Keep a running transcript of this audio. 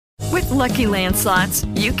Lucky Land Slots,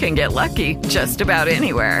 you can get lucky just about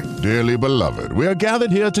anywhere. Dearly beloved, we are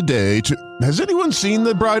gathered here today to... Has anyone seen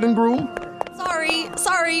the bride and groom?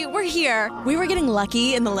 Sorry, we're here. We were getting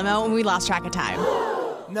lucky in the limo and we lost track of time.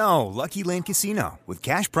 No, Lucky Land Casino, with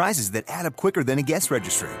cash prizes that add up quicker than a guest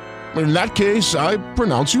registry. In that case, I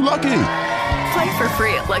pronounce you lucky. Play for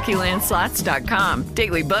free at LuckyLandSlots.com.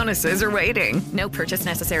 Daily bonuses are waiting. No purchase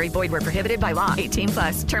necessary. Void where prohibited by law.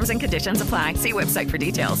 18+. Terms and conditions apply. See website for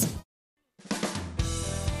details.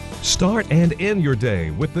 Start and end your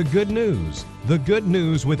day with the good news. The Good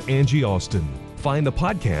News with Angie Austin. Find the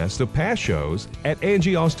podcast of past shows at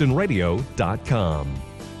AngieAustinRadio.com.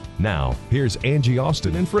 Now, here's Angie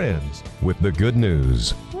Austin and friends with the good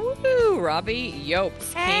news. Robbie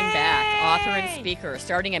Iobst came back, author and speaker,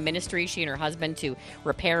 starting a ministry, she and her husband, to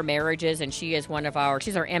repair marriages, and she's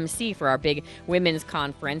our MC for our big women's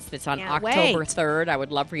conference that's on October 3rd. I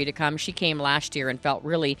would love for you to come. She came last year and felt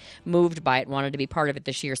really moved by it, wanted to be part of it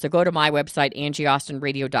this year. So go to my website,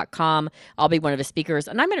 AngieAustinRadio.com. I'll be one of the speakers,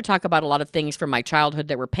 and I'm going to talk about a lot of things from my childhood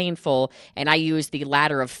that were painful, and I used the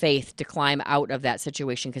ladder of faith to climb out of that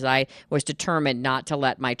situation because I was determined not to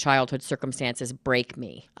let my childhood circumstances break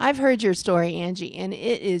me. I've heard your story, Angie, and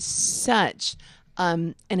it is such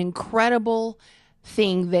an incredible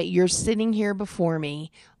thing that you're sitting here before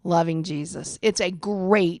me loving Jesus. It's a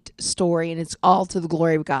great story, and it's all to the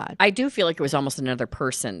glory of God. I do feel like it was almost another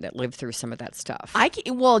person that lived through some of that stuff.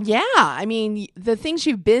 Yeah. I mean, the things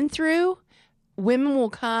you've been through, women will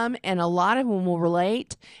come, and a lot of them will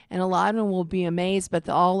relate, and a lot of them will be amazed, but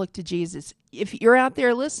they'll all look to Jesus. If you're out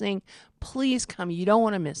there listening, please come. You don't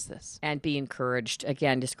want to miss this. And be encouraged.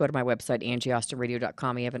 Again, just go to my website,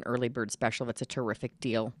 AngieAustinRadio.com. We have an early bird special. It's a terrific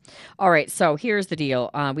deal. All right, so here's the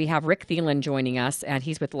deal. We have Rick Thielen joining us, and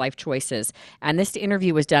he's with Life Choices. And this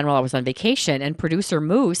interview was done while I was on vacation, and producer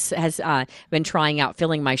Moose has been trying out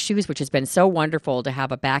Filling My Shoes, which has been so wonderful to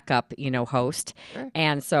have a backup, host. Sure.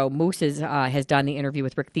 And so Moose has done the interview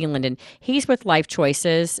with Rick Thielen, and he's with Life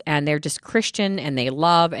Choices, and they're just Christian, and they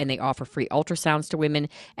love, and they offer free ultrasounds to women,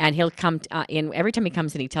 and he'll come in every time he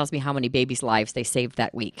comes in, he tells me how many babies' lives they saved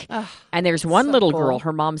that week. And there's one little girl,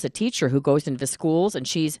 her mom's a teacher, who goes into schools, and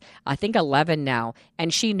she's, I think, 11 now,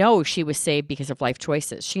 and she knows she was saved because of Life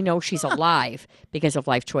Choices. She knows she's alive because of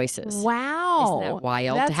Life Choices. Wow. Isn't that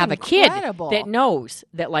wild? That's to have incredible. A kid that knows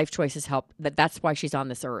that Life Choices help, that's why she's on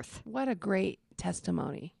this earth. What a great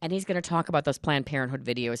testimony. And he's going to talk about those Planned Parenthood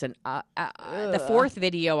videos. And the fourth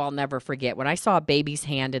video I'll never forget. When I saw a baby's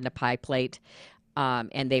hand in the pie plate,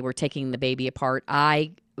 and they were taking the baby apart,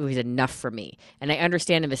 it was enough for me. And I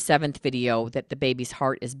understand in the seventh video that the baby's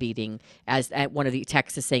heart is beating, as one of the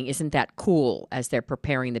texts is saying, isn't that cool, as they're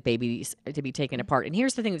preparing the babies to be taken apart. And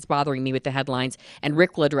here's the thing that's bothering me with the headlines, and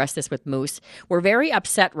Rick will address this with Moose. We're very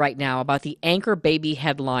upset right now about the anchor baby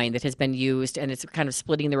headline that has been used, and it's kind of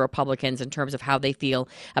splitting the Republicans in terms of how they feel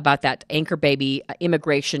about that anchor baby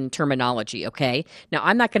immigration terminology, okay? Now,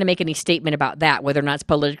 I'm not going to make any statement about that, whether or not it's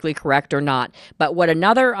politically correct or not, but what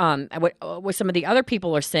some of the other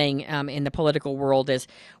people are saying in the political world is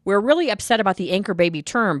we're really upset about the anchor baby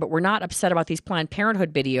term, but we're not upset about these Planned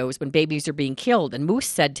Parenthood videos when babies are being killed. And Moose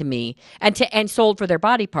said to me, and sold for their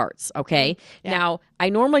body parts, okay? Yeah. Now, I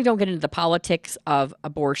normally don't get into the politics of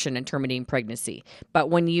abortion and terminating pregnancy, but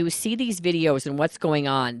when you see these videos and what's going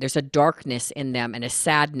on, there's a darkness in them and a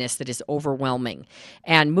sadness that is overwhelming.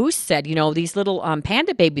 And Moose said, these little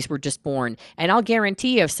panda babies were just born, and I'll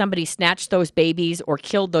guarantee you if somebody snatched those babies or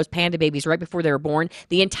killed those panda babies right before they were born,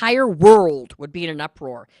 the entire world would be in an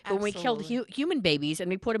uproar. But when we killed human babies and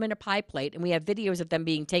we put them in a pie plate and we have videos of them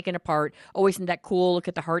being taken apart, oh, isn't that cool? Look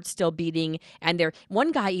at the heart still beating. And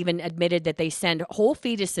one guy even admitted that they send whole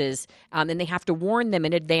fetuses and they have to warn them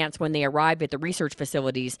in advance when they arrive at the research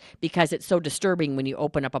facilities because it's so disturbing when you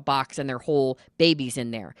open up a box and they're whole babies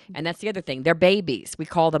in there. And that's the other thing. They're babies. We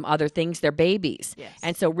call them other things. They're babies. Yes.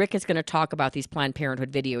 And so Rick is going to talk about these Planned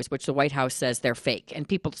Parenthood videos, which the White House says they're fake. And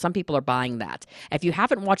some people are buying that. If you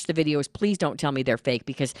haven't watched the videos, please don't tell me they're fake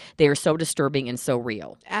because they are so disturbing and so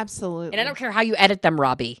real. Absolutely. And I don't care how you edit them,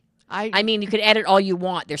 Robbie. I mean, you could edit all you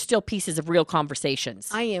want. They're still pieces of real conversations.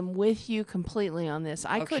 I am with you completely on this.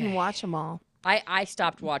 I couldn't watch them all. I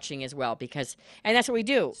stopped watching as well and that's what we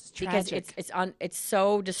do because it's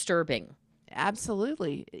so disturbing.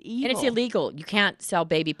 Absolutely. Evil. And it's illegal. You can't sell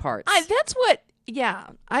baby parts. That's what. Yeah,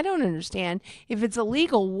 I don't understand. If it's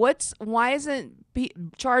illegal, why isn't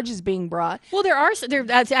charges being brought? Well,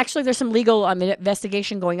 there's some legal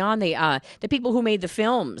investigation going on. The people who made the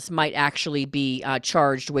films might actually be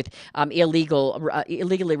charged with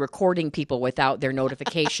illegally recording people without their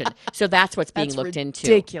notification. So that's what's being looked into.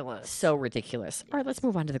 Ridiculous. So ridiculous. All right, let's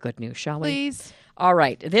move on to the good news, shall we? Please. All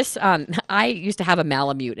right. This, I used to have a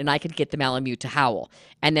Malamute, and I could get the Malamute to howl.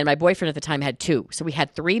 And then my boyfriend at the time had 2. So we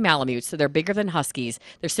had 3 Malamutes. So they're bigger than Huskies.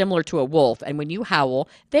 They're similar to a wolf. And when you howl,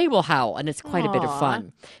 they will howl. And it's quite a bit of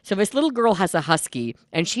fun. So this little girl has a Husky,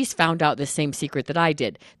 and she's found out the same secret that I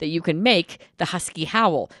did, that you can make the Husky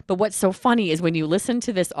howl. But what's so funny is when you listen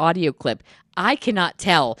to this audio clip, I cannot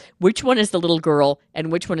tell which one is the little girl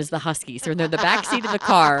and which one is the Husky. So they're in the back seat of the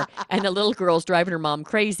car, and the little girl's driving her mom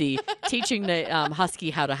crazy, teaching the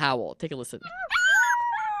Husky how to howl. Take a listen.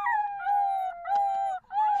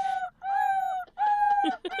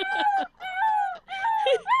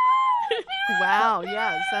 Wow,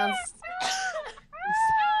 yeah, it sounds...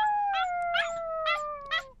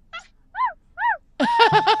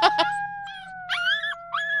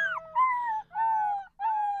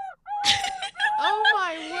 Oh,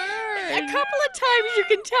 my word. A couple of times you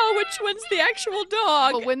can tell which one's the actual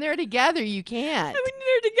dog. But when they're together, you can't. When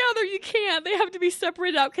they're together, you can't. They have to be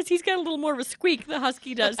separated out because he's got a little more of a squeak, the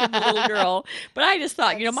Husky does, than the little girl. But I just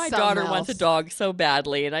thought, my daughter wants a dog so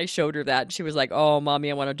badly, and I showed her that. And she was like, oh, Mommy,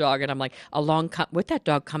 I want a dog. And I'm like, with that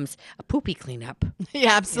dog comes a poopy cleanup.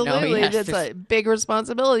 Yeah, absolutely. That's a big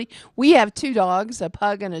responsibility. We have 2 dogs, a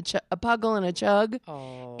pug and a puggle and a chug.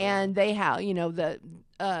 Oh. And they howl. The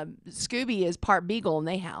Scooby is part beagle, and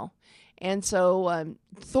they howl. And so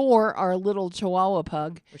Thor, our little Chihuahua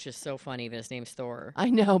pug. Which is so funny that his name's Thor.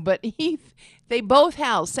 I know, but they both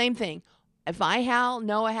howl. Same thing. If I howl,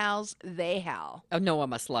 Noah howls, they howl. Oh, Noah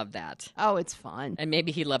must love that. Oh, it's fun. And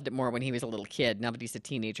maybe he loved it more when he was a little kid. Now that he's a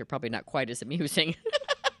teenager, probably not quite as amusing.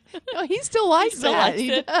 No, he still likes that.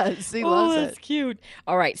 He does. He loves it. That's cute.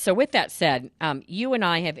 All right. So with that said, you and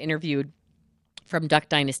I have interviewed from Duck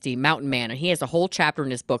Dynasty, Mountain Man, and he has a whole chapter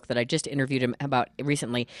in his book that I just interviewed him about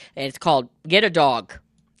recently, and it's called Get a Dog.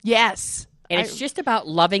 Yes. And it's just about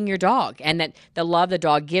loving your dog, and that the love the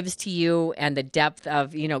dog gives to you and the depth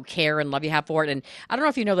of, care and love you have for it. And I don't know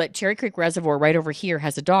if you know that Cherry Creek Reservoir right over here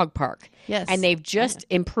has a dog park. Yes. And they've just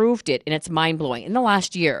improved it, and it's mind-blowing. In the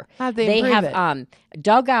last year, how'd they improve have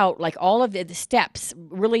dug out like all of the steps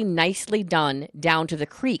really nicely done down to the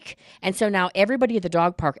creek. And so now everybody at the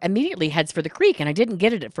dog park immediately heads for the creek. And I didn't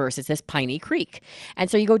get it at first. It says Piney Creek. And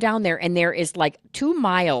so you go down there, and there is like 2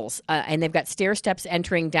 miles, and they've got stair steps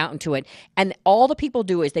entering down to it. And all the people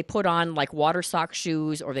do is they put on like water sock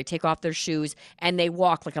shoes, or they take off their shoes, and they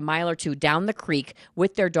walk like a mile or 2 down the creek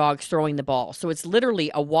with their dogs throwing the ball. So it's literally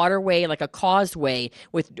a waterway, like a causeway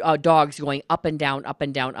with dogs going up and down, up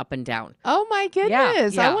and down, up and down. Oh, my goodness.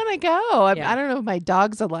 Yeah. I want to go. I don't know if my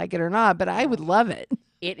dogs would like it or not, but I would love it.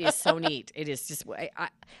 It is so neat. It is just,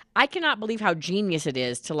 I cannot believe how genius it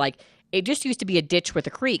is to it just used to be a ditch with a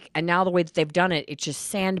creek. And now the way that they've done it, it's just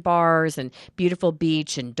sandbars and beautiful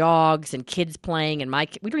beach and dogs and kids playing. And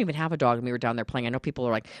we don't even have a dog, and we were down there playing. I know people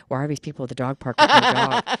are like, why are these people at the dog park with no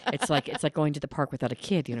dog? It's like going to the park without a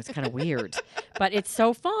kid. It's kind of weird. But it's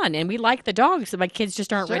so fun. And we like the dogs, so my kids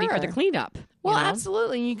just aren't ready for the cleanup. Well,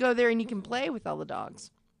 absolutely. And you go there and you can play with all the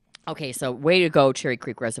dogs. Okay, so way to go, Cherry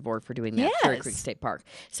Creek Reservoir, for doing that. Yes. Cherry Creek State Park.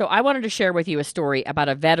 So I wanted to share with you a story about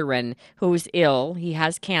a veteran who's ill. He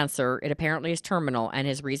has cancer. It apparently is terminal, and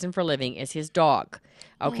his reason for living is his dog.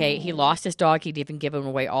 Okay, He lost his dog. He'd even given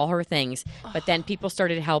away all her things. But then people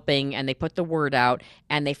started helping, and they put the word out,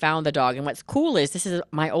 and they found the dog. And what's cool is this is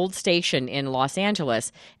my old station in Los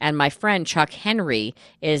Angeles, and my friend Chuck Henry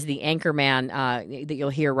is the anchor man that you'll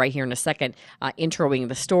hear right here in a second, introing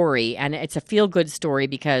the story. And it's a feel-good story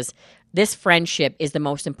because this friendship is the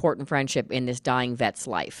most important friendship in this dying vet's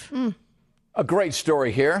life. A great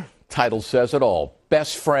story here. Title says it all.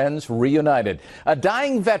 Best friends reunited. A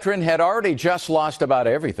dying veteran had already just lost about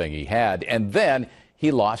everything he had, and then he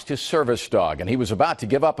lost his service dog, and he was about to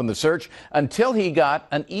give up on the search until he got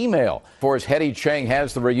an email. For his Hetty Chang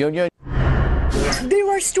has the reunion. There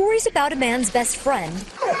are stories about a man's best friend.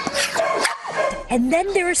 And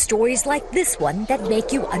then there are stories like this one that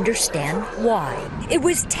make you understand why. It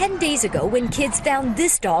was 10 days ago when kids found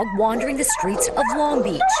this dog wandering the streets of Long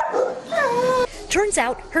Beach. Turns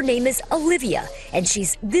out her name is Olivia, and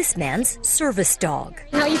she's this man's service dog.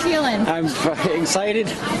 How you feeling? I'm excited.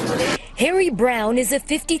 Harry Brown is a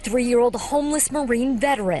 53-year-old homeless Marine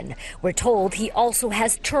veteran. We're told he also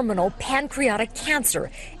has terminal pancreatic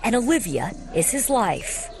cancer, and Olivia is his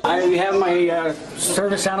life. I have my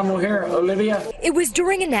service animal here, Olivia. It was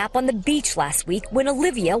during a nap on the beach last week when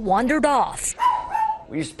Olivia wandered off.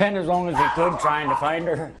 We spent as long as we could trying to find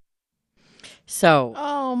her. So,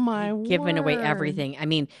 oh my giving away word. everything. I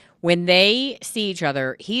mean, when they see each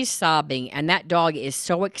other, he's sobbing, and that dog is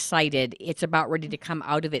so excited. It's about ready to come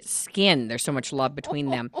out of its skin. There's so much love between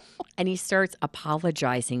them. And he starts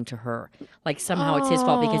apologizing to her. Like somehow it's his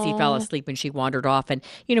fault because he fell asleep and she wandered off. And,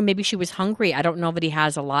 maybe she was hungry. I don't know that he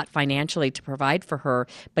has a lot financially to provide for her,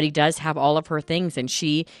 but he does have all of her things, and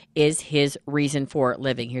she is his reason for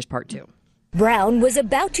living. Here's part 2. Brown was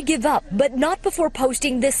about to give up, but not before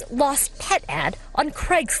posting this lost pet ad on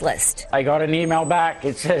Craigslist. I got an email back.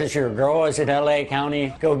 It says your girl is in LA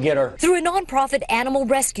County. Go get her. Through a nonprofit animal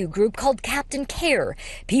rescue group called Captain Care,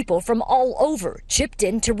 people from all over chipped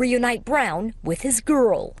in to reunite Brown with his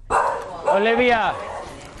girl. Olivia.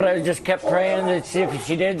 I just kept praying that if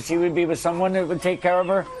she did, she would be with someone that would take care of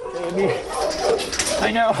her.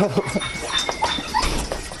 I know.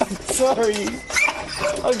 I'm sorry.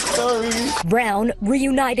 I'm sorry. Brown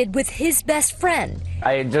reunited with his best friend.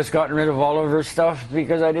 I had just gotten rid of all of her stuff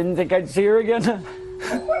because I didn't think I'd see her again.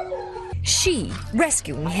 She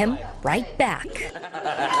rescuing him right back. It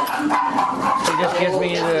just gives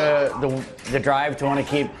me the drive to want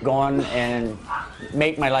to keep going and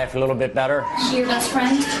make my life a little bit better. Is she your best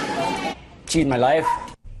friend? She's my life.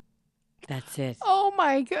 That's it. Oh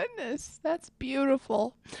my goodness. That's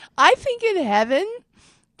beautiful. I think in heaven,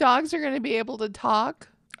 dogs are going to be able to talk,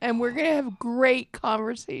 and we're going to have great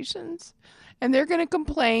conversations. And they're going to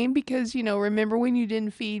complain because, remember when you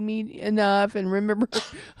didn't feed me enough, and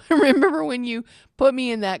remember when you put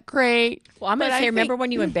me in that crate. Well, I'm going to say, remember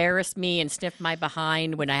when you embarrassed me and sniffed my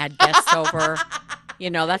behind when I had guests over?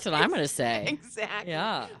 That's what I'm going to say. Exactly.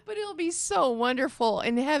 Yeah. But it'll be so wonderful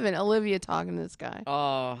in heaven, Olivia talking to this guy.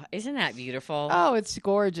 Oh, isn't that beautiful? Oh, it's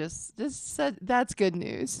gorgeous. That's good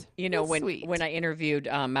news. When I interviewed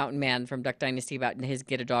Mountain Man from Duck Dynasty about his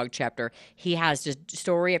Get a Dog chapter, he has just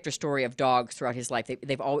story after story of dogs throughout his life.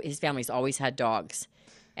 His family's always had dogs.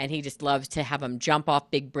 And he just loves to have them jump off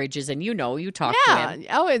big bridges. And you talk to him.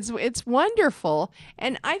 Oh, it's wonderful.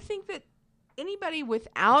 And I think that anybody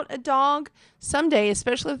without a dog, someday,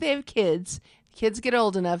 especially if they have kids get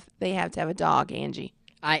old enough, they have to have a dog, Angie.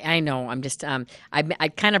 I know. I'm just I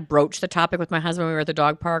kind of broached the topic with my husband when we were at the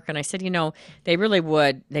dog park, and I said, they really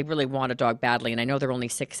want a dog badly, and I know they're only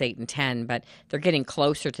 6, 8, and 10, but they're getting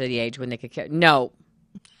closer to the age when they could. No.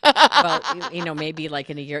 Well, maybe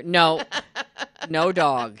like in a year. No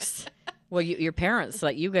dogs. Well, your parents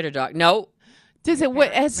let you get a dog. No.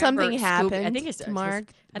 Has something happened? I think it's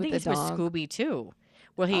Mark. I think it's with Scooby too.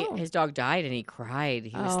 Well, his dog died and he cried.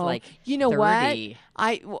 He was like, 30.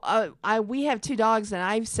 What? We have 2 dogs, and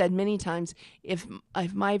I've said many times, if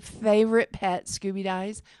my favorite pet Scooby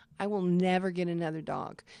dies, I will never get another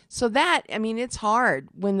dog. So it's hard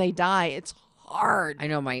when they die. It's hard. I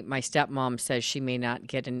know my stepmom says she may not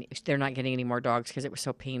get they're not getting any more dogs because it was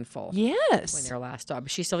so painful. Yes. When their last dog.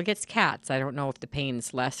 But she still gets cats. I don't know if the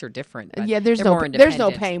pain's less or different. But there's no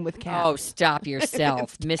pain with cats. Oh, stop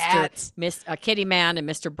yourself. Kitty Man and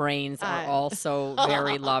Mr. Brains are also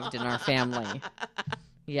very loved in our family.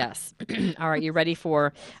 Yes. All right. You ready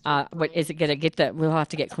for what is it going to get we'll have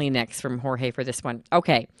to get Kleenex from Jorge for this one.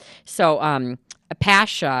 Okay. So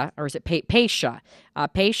Pasha, or is it Pasha?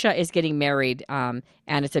 Pasha is getting married, and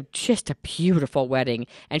it's just a beautiful wedding.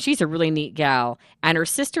 And she's a really neat gal. And her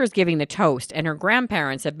sister is giving the toast, and her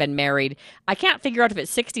grandparents have been married. I can't figure out if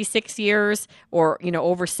it's 66 years or,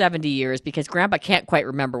 over 70 years, because Grandpa can't quite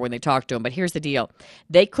remember when they talked to him. But here's the deal.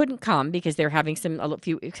 They couldn't come because they're having a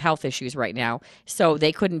few health issues right now. So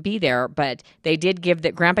they couldn't be there, but they did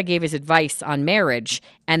Grandpa gave his advice on marriage,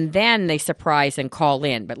 and then they surprise and call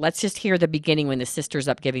in. But let's just hear the beginning when the sister's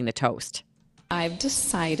up giving the toast. I've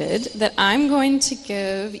decided that I'm going to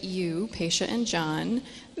give you, Pasha and John,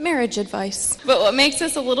 marriage advice. But what makes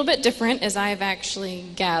this a little bit different is I've actually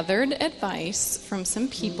gathered advice from some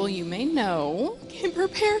people you may know. Get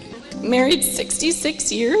prepared. Married 66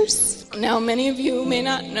 years. Now, many of you may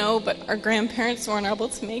not know, but our grandparents weren't able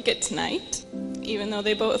to make it tonight, even though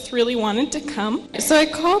they both really wanted to come. So I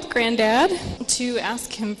called Granddad to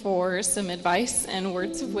ask him for some advice and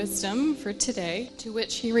words of wisdom for today, to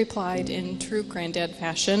which he replied in true Granddad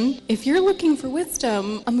fashion, "If you're looking for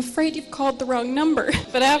wisdom, I'm afraid you've called the wrong number."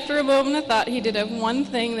 But after a moment of thought, he did have one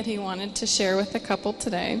thing that he wanted to share with the couple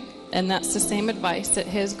today. And that's the same advice that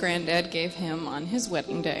his granddad gave him on his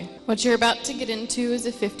wedding day. What you're about to get into is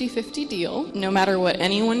a 50-50 deal, no matter what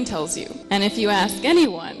anyone tells you. And if you ask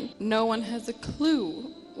anyone, no one has a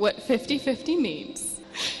clue what 50-50 means.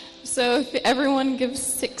 So if everyone gives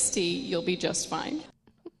 60, you'll be just fine.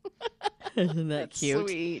 Isn't that cute?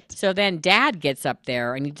 Sweet. So then Dad gets up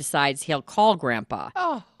there and he decides he'll call Grandpa.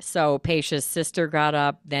 Oh. So Paisha's sister got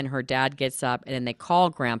up, then her dad gets up, and then they call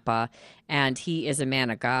Grandpa, and he is a man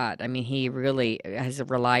of God. I mean, he really has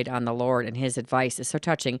relied on the Lord, and his advice is so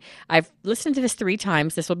touching. I've listened to this 3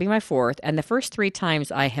 times. This will be my 4th, and the first 3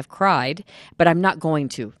 times I have cried, but I'm not going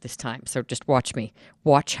to this time. So just watch me.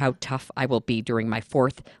 Watch how tough I will be during my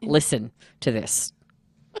 4th listen to this.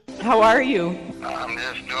 How are you? I'm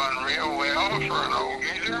just doing real well for an old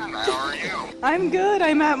geezer. How are you? I'm good.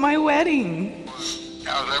 I'm at my wedding.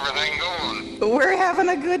 How's everything going? We're having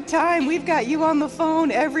a good time. We've got you on the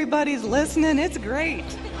phone. Everybody's listening. It's great.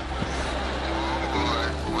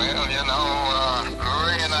 Well, you know,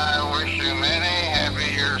 Rory and I wish you many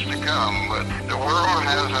happy years to come, but the world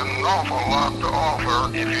has an awful lot to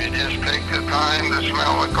offer if you just take the time to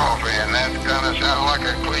smell the coffee, and that kind of sounds like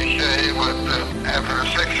a cliche, but after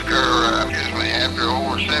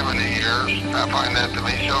over 70 years, I find that to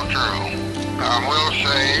be so true. I will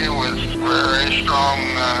say with very strong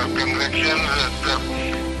conviction that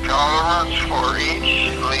tolerance for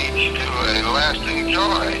each leads to a lasting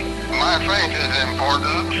joy. My faith is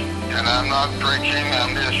important, and I'm not preaching,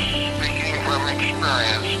 I'm just speaking from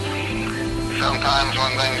experience. Sometimes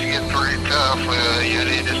when things get pretty tough, you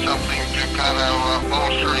need something to kind of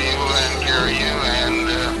bolster you and carry you, and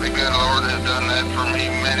the good Lord has done that for me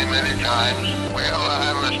many, many times. Well,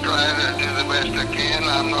 I was trying to do the best I can.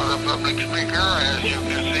 I'm not a public speaker, as you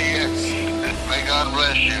can see. May God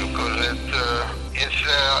bless you, because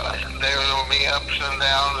there will be ups and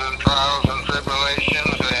downs and trials and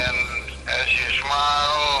tribulations, and as you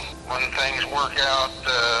smile when things work out,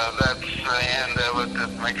 that's the end of it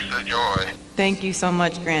that makes the joy. Thank you so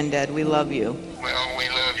much, Granddad. We love you. Well, we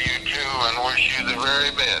love you too and wish you the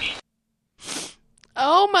very best.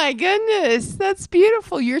 Oh my goodness, that's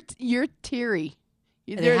beautiful. You're teary.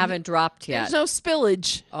 They haven't dropped yet. There's no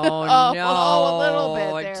spillage. Oh, no. Oh, a little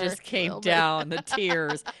bit there. It just came down, the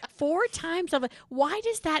tears. 4 times of it. Why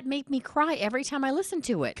does that make me cry every time I listen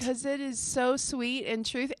to it? Because it is so sweet and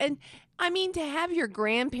truth. And I mean, to have your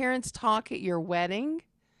grandparents talk at your wedding,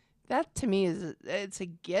 that to me it's a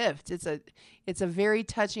gift. It's a very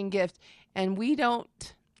touching gift. And we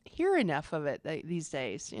don't hear enough of it these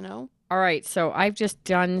days, you know? All right. So I've just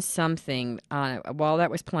done something while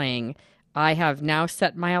that was playing. I have now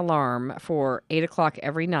set my alarm for 8 o'clock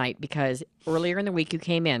every night because earlier in the week you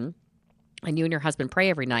came in and you and your husband pray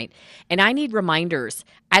every night. And I need reminders.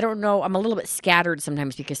 I don't know. I'm a little bit scattered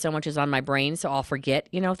sometimes because so much is on my brain, so I'll forget,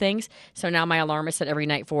 things. So now my alarm is set every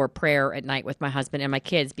night for prayer at night with my husband and my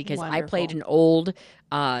kids because Wonderful. I played an old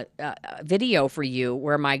video for you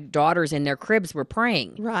where my daughters in their cribs were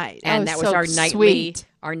praying. Right. And that was so our sweet.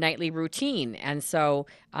 nightly routine. And so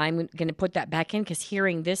I'm going to put that back in because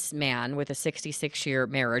hearing this man with a 66-year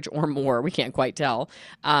marriage or more, we can't quite tell,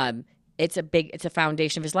 it's a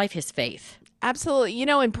foundation of his life, his faith. Absolutely.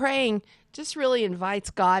 And praying just really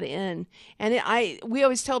invites God in. And we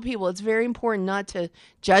always tell people it's very important not to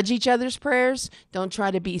judge each other's prayers. Don't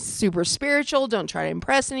try to be super spiritual. Don't try to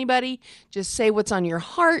impress anybody. Just say what's on your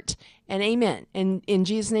heart and amen. And in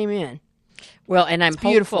Jesus' name, amen. Well, and I'm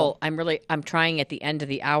beautiful. hopeful. I'm trying at the end of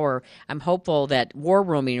the hour. I'm hopeful that War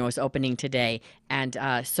Room, is opening today, and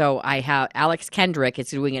so I have Alex Kendrick is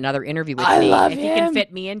doing another interview with me. Love if him. He can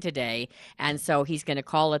fit me in today, and so he's going to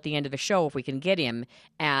call at the end of the show if we can get him.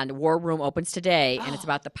 And War Room opens today, and it's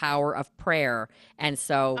about the power of prayer. And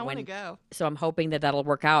so I want to go. So I'm hoping that that'll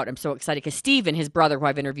work out. I'm so excited because Stephen, his brother, who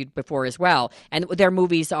I've interviewed before as well, and their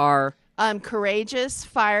movies are Courageous,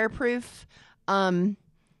 Fireproof.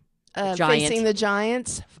 Giant. Facing the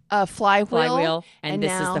Giants, Flywheel, and this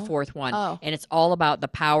now, is the 4th one. Oh. And it's all about the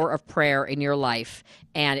power of prayer in your life.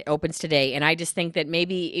 And it opens today. And I just think that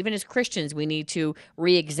maybe even as Christians, we need to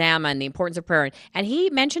re-examine the importance of prayer. And he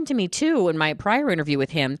mentioned to me, too, in my prior interview with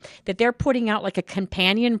him, that they're putting out like a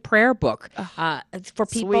companion prayer book for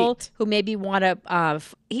people who maybe want to...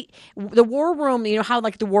 the War Room, how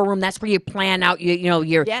like the War Room, that's where you plan out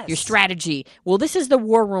your strategy. Well, this is the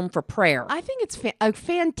War Room for prayer. I think it's a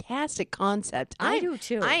fantastic concept. I do,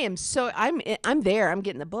 too. I'm there. I'm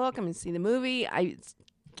getting the book. I'm going to see the movie. I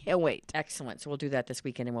can't wait. Excellent. So we'll do that this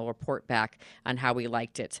weekend, and we'll report back on how we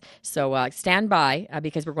liked it. So stand by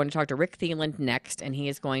because we're going to talk to Rick Thielen next, and he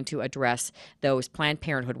is going to address those Planned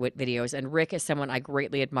Parenthood videos. And Rick is someone I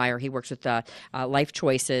greatly admire. He works with Life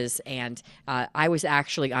Choices, and I was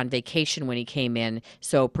actually on vacation when he came in.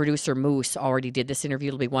 So producer Moose already did this interview.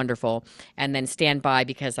 It'll be wonderful. And then stand by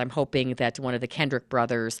because I'm hoping that one of the Kendrick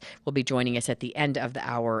brothers will be joining us at the end of the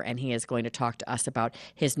hour, and he is going to talk to us about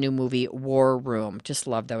his new movie, War Room. Just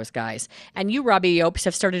love those guys. And you, Robbie Iobst,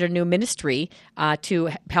 have started a new ministry to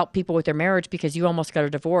help people with their marriage because you almost got a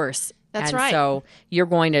divorce. That's and right. So you're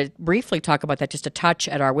going to briefly talk about that just a touch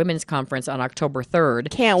at our women's conference on October 3rd.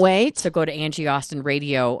 Can't wait. So go to Angie Austin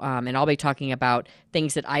Radio, and I'll be talking about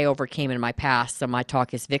things that I overcame in my past. So my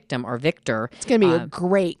talk is Victim or Victor. It's going to be a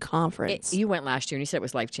great conference. You went last year, and you said it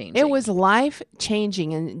was life-changing. It was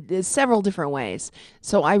life-changing in several different ways.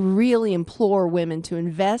 So I really implore women to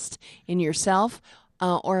invest in yourself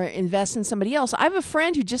or invest in somebody else. I have a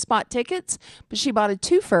friend who just bought tickets, but she bought a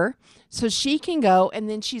twofer. So she can go, and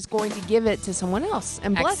then she's going to give it to someone else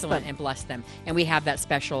and bless them. And bless them. And we have that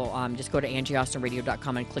special. Just go to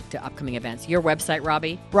angieaustinradio.com and click to upcoming events. Your website,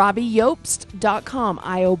 Robbie? RobbieIobst.com,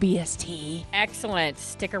 IOBST. Excellent.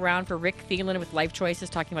 Stick around for Rick Thielen with Life Choices,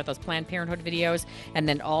 talking about those Planned Parenthood videos. And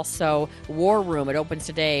then also War Room. It opens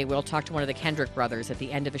today. We'll talk to one of the Kendrick brothers at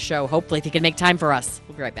the end of the show. Hopefully, if he can make time for us.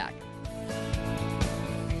 We'll be right back.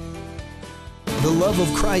 The love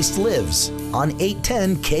of Christ lives on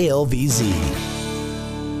 810 KLVZ.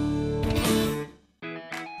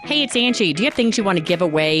 Hey, it's Angie. Do you have things you want to give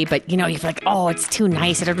away, but you feel like, oh, it's too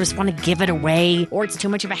nice, I don't just want to give it away, or it's too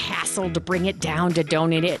much of a hassle to bring it down to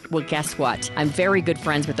donate it? Well, guess what? I'm very good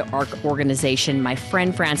friends with the ARC organization. My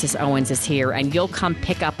friend Frances Owens is here, and you'll come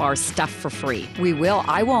pick up our stuff for free. We will.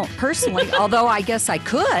 I won't personally, although I guess I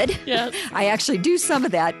could. Yes. I actually do some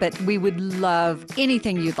of that, but we would love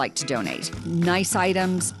anything you'd like to donate. Nice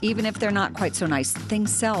items, even if they're not quite so nice.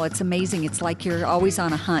 Things sell. It's amazing. It's like you're always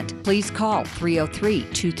on a hunt. Please call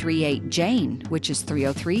 303-238-JANE, which is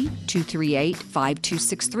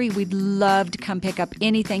 303-238-5263. We'd love to come pick up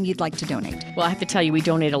anything you'd like to donate. Well, I have to tell you, we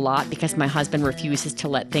donate a lot because my husband refuses to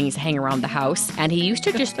let things hang around the house. And he used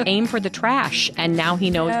to just aim for the trash. And now he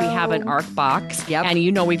knows we have an ARC box. Yep. And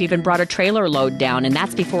we've even brought a trailer load down. And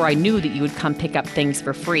that's before I knew that you would come pick up things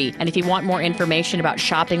for free. And if you want more information about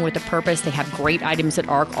shopping with a purpose, they have great items at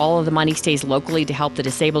ARC. All of the money stays locally to help the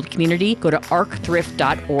disabled community. Go to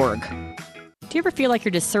arcthrift.org. Do you ever feel like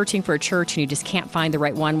you're just searching for a church and you just can't find the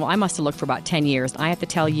right one? Well, I must have looked for about 10 years. I have to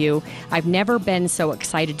tell you, I've never been so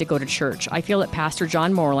excited to go to church. I feel that Pastor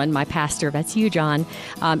John Moreland, my pastor, that's you, John,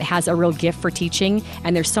 has a real gift for teaching,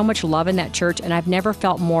 and there's so much love in that church, and I've never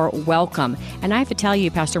felt more welcome. And I have to tell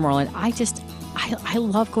you, Pastor Moreland, I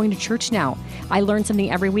love going to church now. I learn something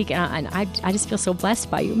every week, and I just feel so blessed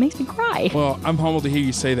by you. It makes me cry. Well, I'm humbled to hear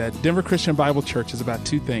you say that. Denver Christian Bible Church is about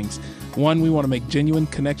two things. One, we want to make genuine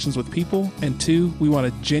connections with people, and two, we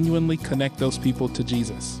want to genuinely connect those people to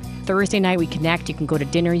Jesus. Thursday night we connect, you can go to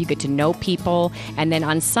dinner, you get to know people, and then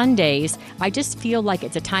on Sundays I just feel like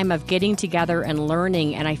it's a time of getting together and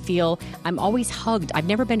learning, and I feel I'm always hugged. I've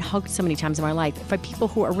never been hugged so many times in my life by people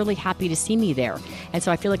who are really happy to see me there, and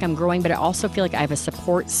so I feel like I'm growing, but I also feel like I have a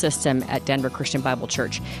support system at Denver Christian Bible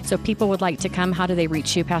Church. So if people would like to come, how do they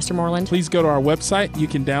reach you, Pastor Moreland? Please go to our website. You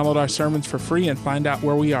can download our sermons for free and find out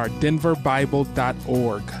where we are,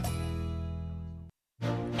 denverbible.org.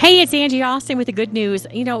 Hey, it's Angie Austin with the good news.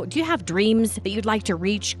 Do you have dreams that you'd like to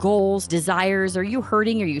reach, goals, desires? Are you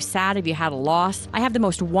hurting? Are you sad? Have you had a loss? I have the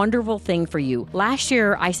most wonderful thing for you. Last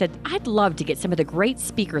year, I said, I'd love to get some of the great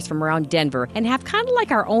speakers from around Denver and have kind of like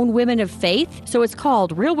our own women of faith. So it's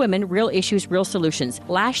called Real Women, Real Issues, Real Solutions.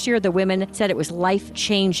 Last year, the women said it was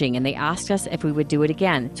life-changing, and they asked us if we would do it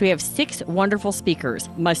again. So we have 6 wonderful speakers,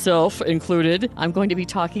 myself included. I'm going to be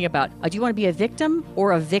talking about, do you want to be a victim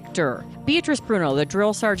or a victor? Beatrice Bruno, the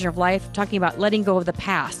drill sergeant of life, talking about letting go of the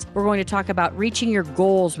past. We're going to talk about reaching your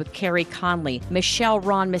goals with Carrie Conley. Michelle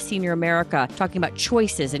Ron, Miss Senior America, talking about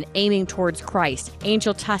choices and aiming towards Christ.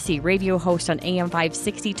 Angel Tussey, radio host on AM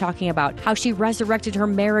 560, talking about how she resurrected her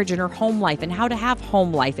marriage and her home life and how to have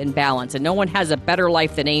home life in balance. And no one has a better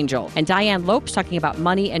life than Angel. And Diane Lopes talking about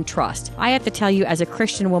money and trust. I have to tell you, as a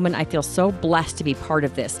Christian woman, I feel so blessed to be part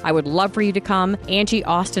of this. I would love for you to come.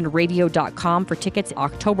 AngieAustinRadio.com for tickets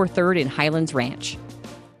October 3rd in Highlands Ranch.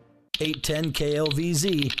 810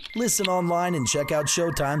 KLVZ. Listen online and check out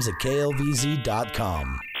showtimes at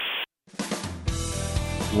klvz.com.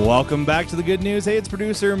 Welcome back to the good news. Hey, it's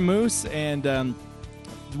producer Moose, and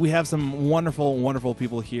we have some wonderful, wonderful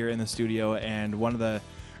people here in the studio, and one of the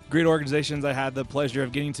great organizations I had the pleasure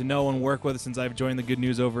of getting to know and work with since I've joined the good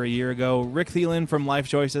news over a year ago. Rick Thielen from Life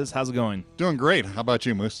Choices. How's it going? Doing great. How about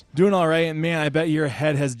you, Moose? Doing all right. And man, I bet your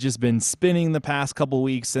head has just been spinning the past couple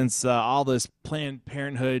weeks since all this Planned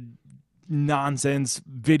Parenthood nonsense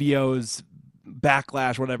videos,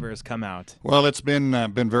 backlash, whatever has come out. Well, it's been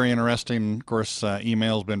very interesting. Of course,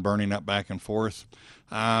 emails been burning up back and forth.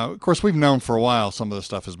 Of course, we've known for a while some of the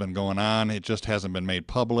stuff has been going on. It just hasn't been made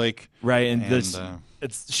public. Right, and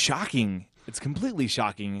it's shocking. It's completely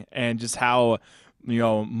shocking, and just how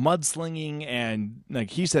mudslinging and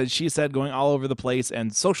like he said, she said, going all over the place,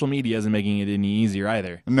 and social media isn't making it any easier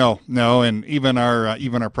either. No, and even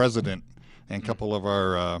our president and a couple of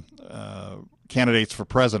our candidates for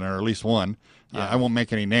president, or at least one. Yeah. I won't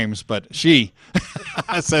make any names, but she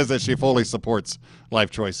says that she fully supports life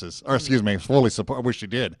choices, or excuse me, fully support. I wish she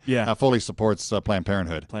did. Yeah, fully supports Planned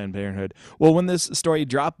Parenthood. Planned Parenthood. Well, when this story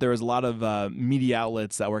dropped, there was a lot of media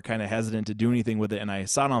outlets that were kind of hesitant to do anything with it, and I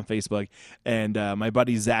saw it on Facebook. And my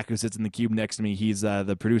buddy Zach, who sits in the cube next to me, he's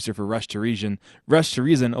the producer for Rush to Reason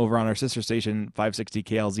over on our sister station 560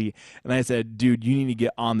 KLZ. And I said, dude, you need to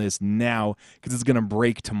get on this now because it's gonna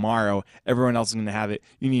break tomorrow. Everyone else is gonna have it.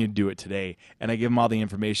 You need to do it today. And I give him all the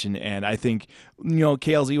information, and I think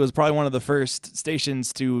KLZ was probably one of the first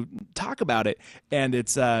stations to talk about it, and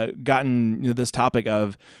it's gotten this topic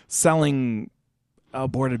of selling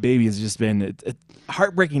aborted babies has just been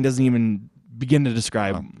heartbreaking. Doesn't even begin to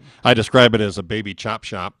describe. I describe it as a baby chop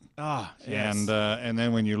shop. Ah, yes. And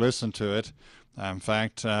then when you listen to it, in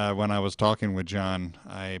fact, when I was talking with John,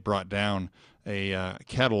 I brought down a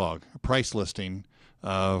catalog, a price listing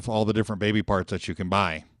of all the different baby parts that you can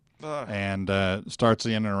buy. And starts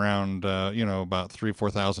in and around about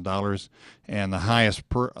 $3,000-$4,000, and the highest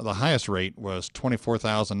rate was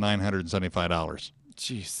 $24,975.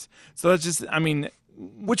 Jeez. So that's just,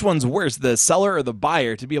 which one's worse, the seller or the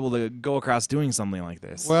buyer, to be able to go across doing something like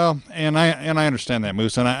this? Well, and I understand that,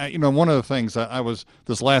 Moose. And one of the things that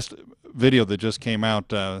this last video that just came out,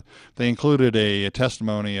 they included a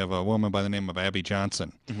testimony of a woman by the name of Abby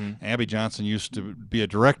Johnson. Mm-hmm. Abby Johnson used to be a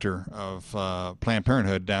director of Planned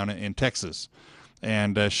Parenthood down in Texas.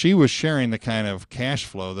 And she was sharing the kind of cash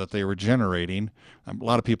flow that they were generating. A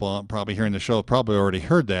lot of people probably hearing the show probably already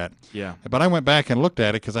heard that. Yeah. But I went back and looked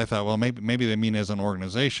at it because I thought, well, maybe they mean as an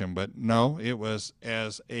organization. But no, it was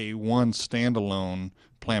as a one standalone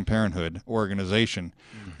Planned Parenthood organization.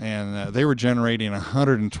 Mm-hmm. And they were generating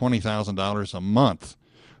 $120,000 a month,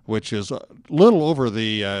 which is a little over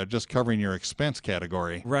the just covering your expense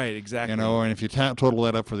category. Right, exactly. And if you total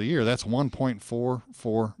that up for the year, that's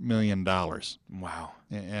 $1.44 million. Wow.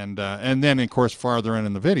 And then, of course, farther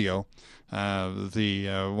in the video,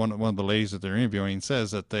 one of the ladies that they're interviewing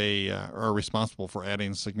says that they are responsible for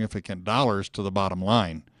adding significant dollars to the bottom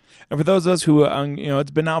line. And for those of us who,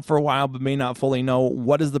 it's been out for a while but may not fully know,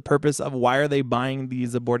 what is the purpose of why are they buying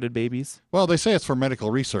these aborted babies? Well, they say it's for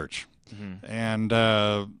medical research. Mm-hmm.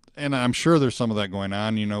 And I'm sure there's some of that going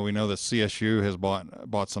on. We know that CSU has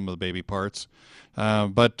bought some of the baby parts,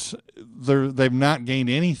 but they've not gained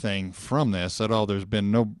anything from this at all. There's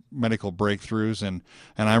been no medical breakthroughs, and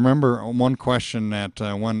I remember one question that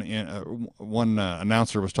one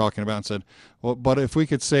announcer was talking about and said, "Well, but if we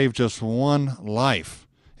could save just one life,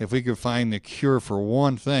 if we could find the cure for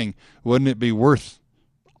one thing, wouldn't it be worth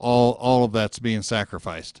all of that's being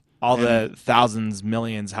sacrificed?" All the thousands,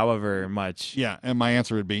 millions, however much. Yeah, and my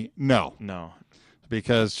answer would be no. No.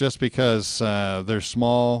 Because they're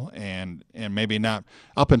small and maybe not,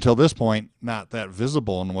 up until this point, not that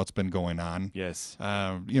visible in what's been going on. Yes.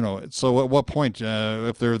 So at what point,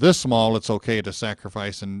 if they're this small, it's okay to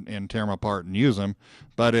sacrifice and tear them apart and use them.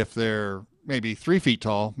 But if they're maybe 3 feet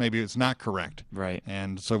tall, maybe it's not correct. Right.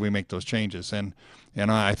 And so we make those changes. And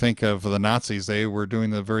I think of the Nazis, they were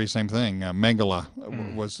doing the very same thing. Mengele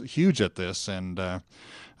was huge at this, and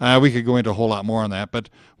we could go into a whole lot more on that. But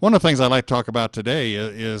one of the things I'd like to talk about today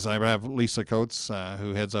is I have Lisa Coates,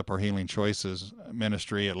 who heads up our Healing Choices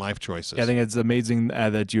ministry at Life Choices. I think it's amazing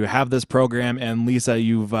that you have this program. And Lisa,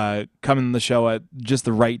 you've come in the show at just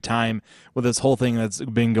the right time with this whole thing that's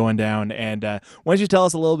been going down. And why don't you tell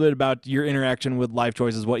us a little bit about your interaction with Life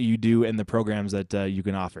Choices, what you do, and the programs that you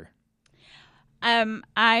can offer?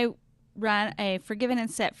 I run a Forgiven and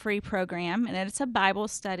Set Free program, and it's a Bible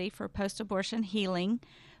study for post-abortion healing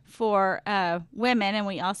for women, and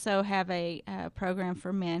we also have a program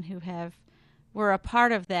for men who were a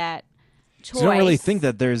part of that choice. So you don't really think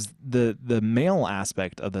that there's the male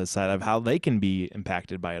aspect of the side of how they can be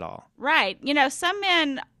impacted by it all. Right. Some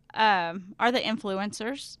men are the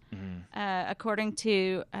influencers, according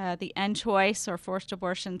to the Unchoice or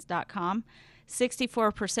forcedabortions.com.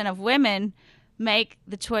 64% of women make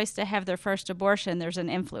the choice to have their first abortion. There's an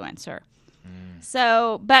influencer.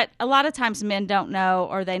 So, but a lot of times men don't know,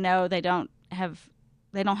 or they know they don't have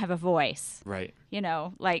a voice. Right.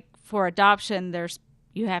 Like for adoption,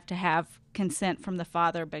 you have to have consent from the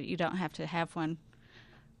father, but you don't have to have one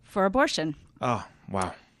for abortion. Oh,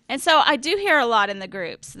 wow. And so I do hear a lot in the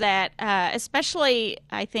groups that, especially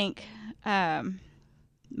I think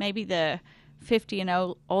maybe the 50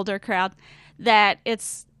 and older crowd, that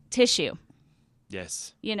it's tissue.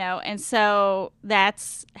 Yes. And so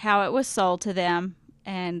that's how it was sold to them.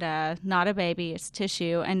 And not a baby, it's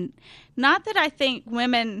tissue. And not that I think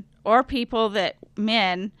women or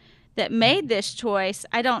men that made this choice,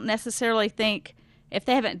 I don't necessarily think if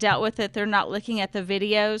they haven't dealt with it, they're not looking at the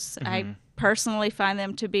videos. Mm-hmm. I personally find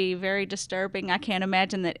them to be very disturbing. I can't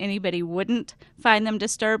imagine that anybody wouldn't find them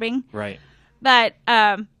disturbing. Right. But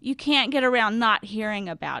you can't get around not hearing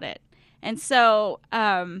about it. And so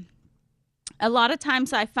a lot of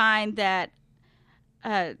times I find that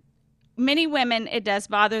many women, it does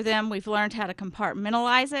bother them. We've learned how to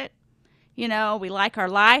compartmentalize it. We like our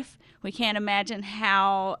life. We can't imagine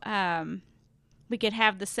how we could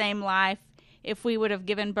have the same life if we would have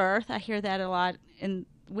given birth. I hear that a lot in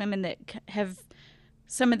women that have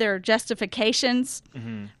some of their justifications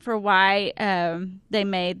for why they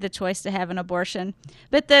made the choice to have an abortion.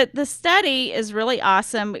 But the study is really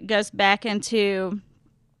awesome. It goes back into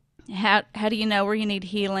how do you know where you need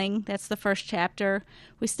healing? That's the first chapter.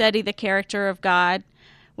 We study the character of God.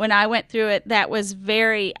 When I went through it, that was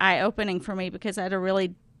very eye-opening for me because I had a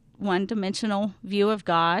really one-dimensional view of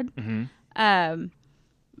God.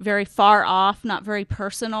 Very far off, not very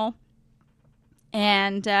personal.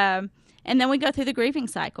 And then we go through the grieving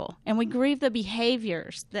cycle, and we grieve the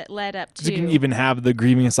behaviors that led up to... You can even have the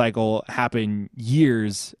grieving cycle happen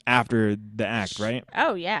years after the act, right?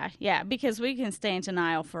 Oh, yeah, because we can stay in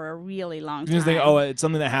denial for a really long time. You think, it's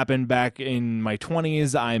something that happened back in my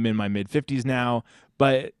 20s. I'm in my mid-50s now.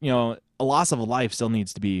 But, a loss of a life still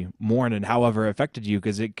needs to be mourned, and however it affected you,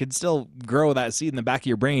 because it could still grow that seed in the back of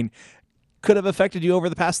your brain. Could have affected you over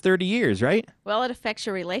the past 30 years, right? Well, it affects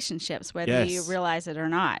your relationships, whether you realize it or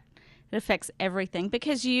not. It affects everything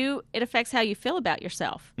because it affects how you feel about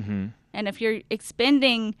yourself. Mm-hmm. And if you're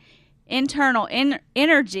expending internal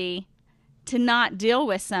energy to not deal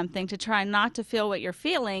with something, to try not to feel what you're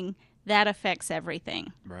feeling, that affects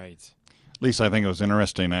everything. Right. Lisa, I think it was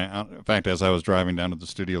interesting. In fact, as I was driving down to the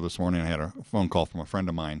studio this morning, I had a phone call from a friend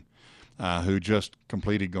of mine who just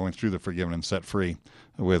completed going through the Forgiven and Set Free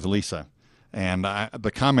with Lisa. And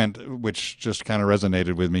the comment, which just kind of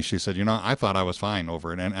resonated with me, she said, I thought I was fine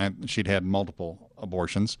over it. And she'd had multiple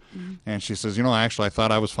abortions. Mm-hmm. And she says, I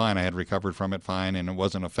thought I was fine. I had recovered from it fine, and it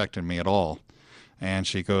wasn't affecting me at all. And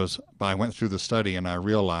she goes, but I went through the study, and I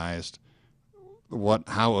realized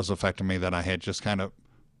how it was affecting me, that I had just kind of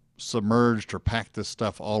submerged or packed this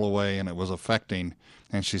stuff all away, and it was affecting.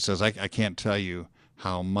 And she says, I can't tell you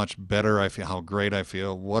how much better I feel, how great I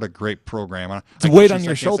feel. What a great program. It's a weight on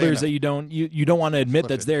your shoulders that you don't want to admit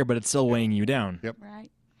that's there, but it's still weighing you down. Yep. Right.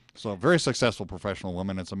 So very successful professional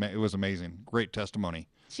woman. It was amazing. Great testimony.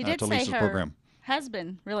 She did to say Lisa's her program.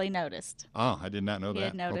 husband really noticed. Oh, I did not know that. He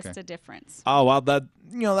had noticed a difference. Oh, well,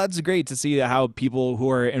 that's great to see how people who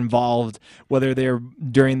are involved, whether they're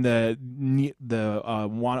during the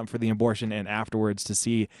want for the abortion and afterwards, to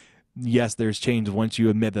see, yes, there's change once you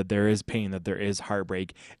admit that there is pain, that there is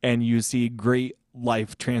heartbreak, and you see great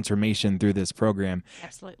life transformation through this program.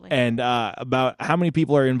 Absolutely. And about how many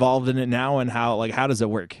people are involved in it now, and how does it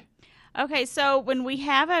work? Okay, so when we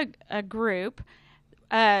have a group,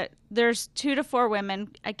 there's 2 to 4 women.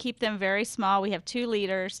 I keep them very small. We have 2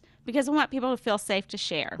 leaders because I want people to feel safe to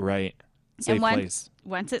share. Right. Safe place.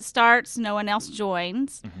 Once it starts, no one else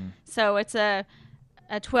joins. Mm-hmm. So it's a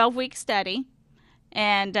 12-week study.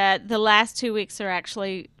 And the last 2 weeks are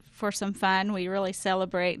actually for some fun. We really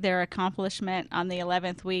celebrate their accomplishment on the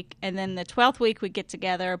 11th week. And then the 12th week, we get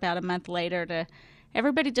together about a month later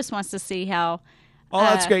everybody just wants to see how. Oh,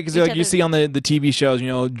 that's great, because you see on the TV shows,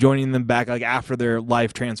 joining them back after their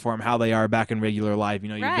life transform, how they are back in regular life.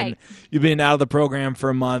 You've been out of the program for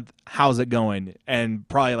a month. How's it going? And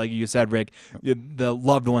probably, like you said, Rick, the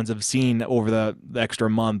loved ones have seen over the extra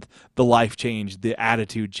month the life change, the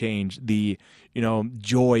attitude change, the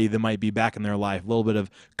joy that might be back in their life, a little bit of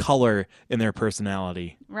color in their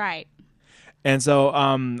personality. Right. And so,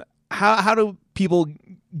 how do people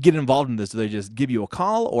get involved in this? Do they just give you a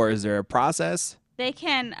call, or is there a process? They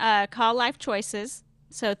can call Life Choices,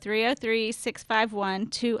 so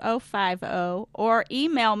 303-651-2050, or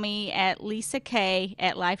email me at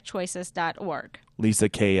lisak@lifechoices.org.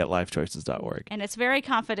 lisak@lifechoices.org. And it's very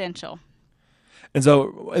confidential. And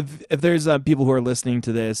so if there's people who are listening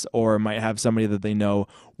to this or might have somebody that they know,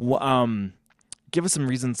 give us some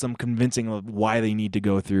reasons, some convincing of why they need to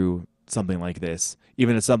go through something like this,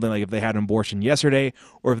 even if it's something like if they had an abortion yesterday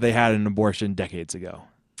or if they had an abortion decades ago.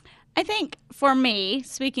 I think for me,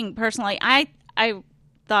 speaking personally, I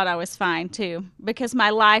thought I was fine too because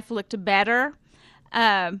my life looked better.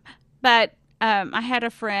 But I had a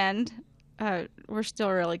friend, we're still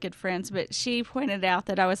really good friends, but she pointed out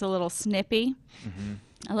that I was a little snippy,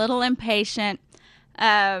 a little impatient.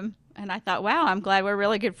 And I thought, wow, I'm glad we're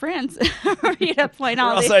really good friends. Pointing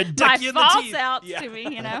all my faults out to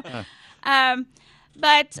me,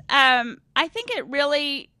 But I think it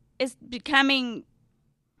really is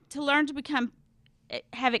to learn to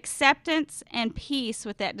have acceptance and peace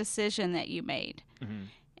with that decision that you made. Mm-hmm.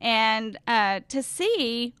 And to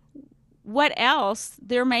see what else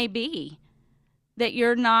there may be that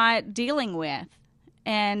you're not dealing with.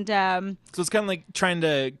 And so it's kind of like trying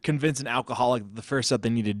to convince an alcoholic that the first step they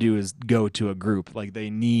need to do is go to a group. Like they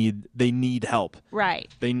need help. Right.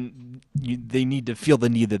 They need to feel the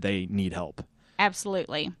need that they need help.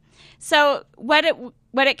 Absolutely. So what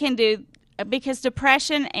it can do, because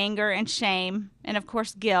depression, anger, and shame, and of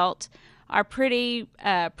course guilt, are pretty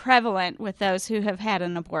prevalent with those who have had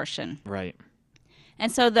an abortion. Right.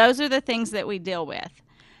 And so those are the things that we deal with.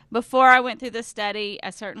 Before I went through the study, I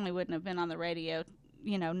certainly wouldn't have been on the radio,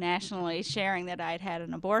 nationally sharing that I had had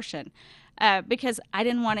an abortion because I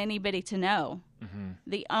didn't want anybody to know. Mm-hmm.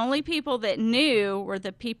 The only people that knew were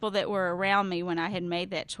the people that were around me when I had made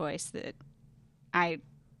that choice that I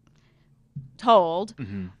told.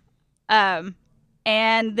 Mm-hmm.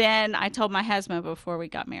 And then I told my husband before we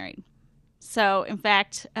got married. So, in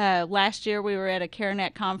fact, last year we were at a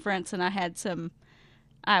CareNet conference, and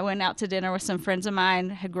I went out to dinner with some friends of mine,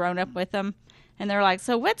 had grown up with them, and they're like,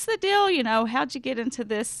 so what's the deal? How'd you get into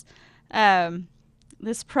this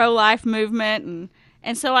this pro-life movement?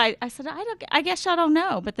 And so I said, I guess y'all don't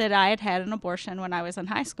know, but that I had had an abortion when I was in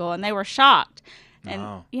high school, and they were shocked. And,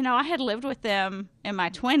 I had lived with them in my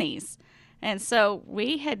 20s. And so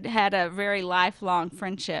we had had a very lifelong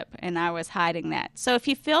friendship, and I was hiding that. So if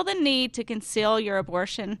you feel the need to conceal your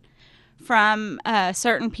abortion from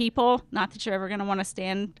certain people, not that you're ever going to want to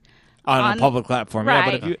stand on a public platform.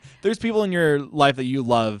 Right. Yeah, but if there's people in your life that you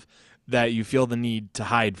love that you feel the need to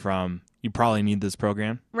hide from, you probably need this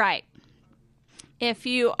program. Right. If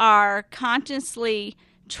you are consciously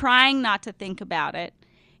trying not to think about it,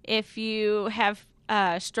 if you have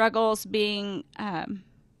struggles being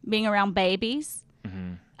around babies,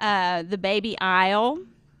 mm-hmm. The baby aisle,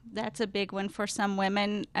 that's a big one for some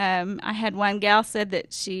women. I had one gal said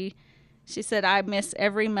that she said, I miss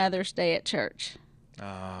every Mother's Day at church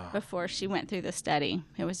before she went through the study.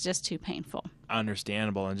 It was just too painful.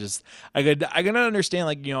 Understandable. And just I can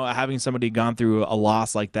understand, having somebody gone through a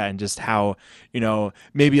loss like that, and just how,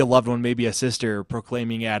 maybe a loved one, maybe a sister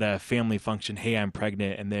proclaiming at a family function, hey, I'm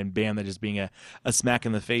pregnant, and then bam, that just being a smack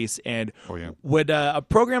in the face. And would a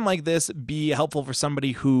program like this be helpful for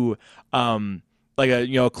somebody who like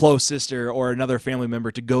a close sister or another family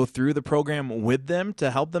member to go through the program with them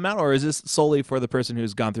to help them out, or is this solely for the person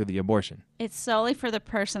who's gone through the abortion? It's solely for the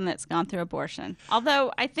person that's gone through abortion.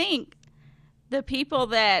 Although I think the people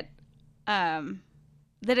that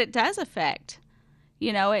it does affect,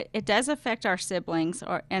 it does affect our siblings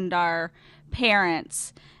and our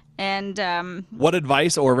parents. And what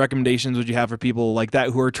advice or recommendations would you have for people like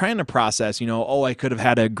that who are trying to process, I could have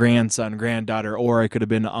had a grandson, granddaughter, or I could have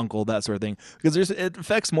been an uncle, that sort of thing? Because it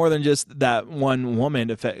affects more than just that one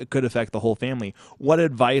woman. It could affect the whole family. What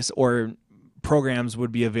advice or programs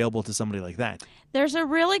would be available to somebody like that? There's a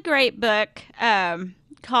really great book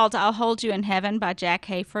called I'll Hold You in Heaven by Jack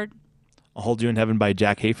Hayford. I'll Hold You in Heaven by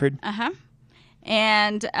Jack Hayford? Uh-huh.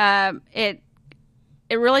 And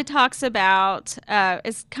it really talks about,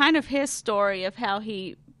 it's kind of his story of how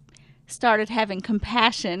he started having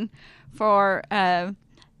compassion for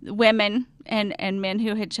women and men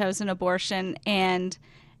who had chosen abortion. And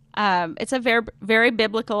it's a very, very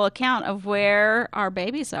biblical account of where our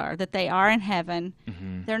babies are, that they are in heaven.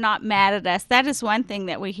 Mm-hmm. They're not mad at us. That is one thing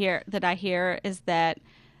that I hear is that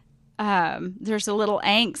there's a little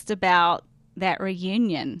angst about that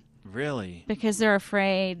reunion. Really? Because they're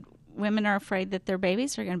afraid. Women are afraid that their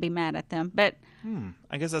babies are going to be mad at them, but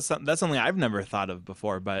I guess that's something I've never thought of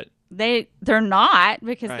before. But they're not,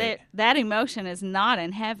 because that emotion is not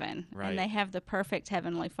in heaven, and they have the perfect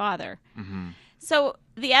heavenly Father. Mm-hmm. So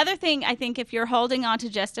the other thing, I think, if you're holding on to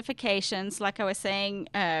justifications, like I was saying,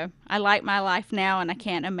 I like my life now and I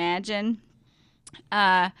can't imagine.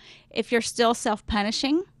 If you're still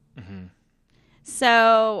self-punishing, mm-hmm.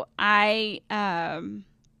 So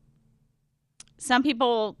some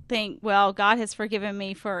people think, well, God has forgiven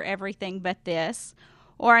me for everything but this.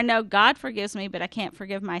 Or I know God forgives me, but I can't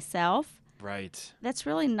forgive myself. Right. That's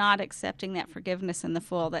really not accepting that forgiveness in the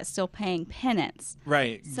full. That's still paying penance.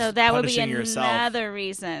 Right. So that would be yourself another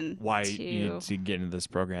reason why you need to get into this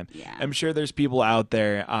program. Yeah. I'm sure there's people out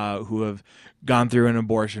there who have gone through an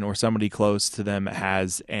abortion, or somebody close to them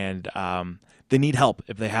has, and they need help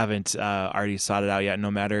if they haven't already sought it out yet. No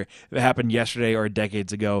matter if it happened yesterday or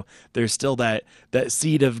decades ago, there's still that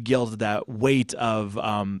seed of guilt, that weight of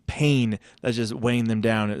pain that's just weighing them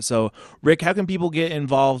down. So, Rick, how can people get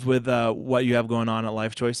involved with what you have going on at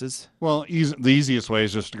Life Choices? Well, the easiest way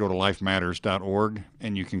is just to go to lifematters.org,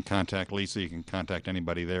 and you can contact Lisa. You can contact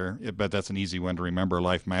anybody there. But that's an easy one to remember,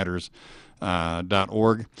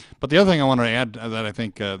 lifematters.org. But the other thing I want to add that I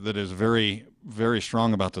think that is very, very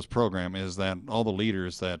strong about this program is that all the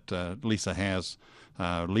leaders that Lisa has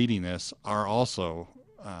leading this are also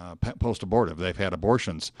post-abortive. They've had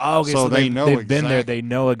abortions. Oh, okay, so they know they've been there. They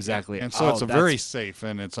know exactly. And so it's very safe,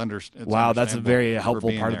 and it's wow, that's a very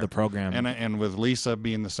helpful part of the program. And with Lisa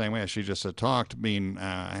being the same way as she just had talked, being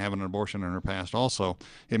having an abortion in her past also,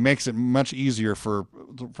 it makes it much easier for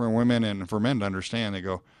women and for men to understand. They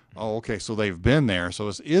go, oh, okay, so they've been there, so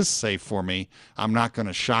it is safe for me. I'm not going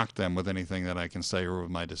to shock them with anything that I can say or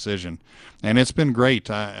with my decision. And it's been great.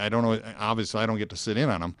 I don't know. Obviously, I don't get to sit in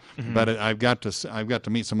on them, but I've got to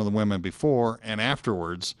meet some of the women before and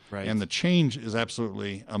afterwards, and the change is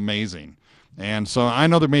absolutely amazing. And so I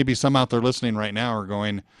know there may be some out there listening right now are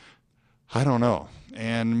going, I don't know.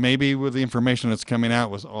 And maybe with the information that's coming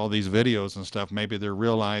out with all these videos and stuff, maybe they're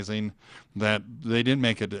realizing that they didn't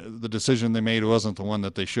make the decision they made wasn't the one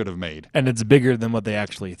that they should have made. And it's bigger than what they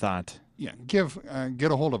actually thought. Yeah, get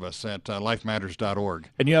a hold of us at lifematters.org.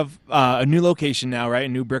 And you have a new location now, right? A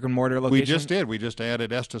new brick and mortar location? We just did. We just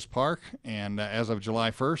added Estes Park, and as of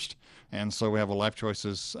July 1st. And so we have a Life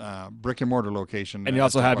Choices brick and mortar location. And you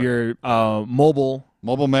also have your mobile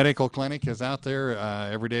medical clinic is out there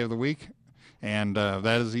every day of the week. And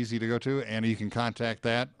that is easy to go to, and you can contact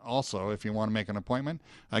that also if you want to make an appointment.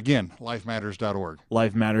 Again, lifematters.org.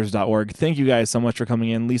 Lifematters.org. Thank you guys so much for coming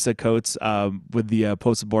in. Lisa Coates with the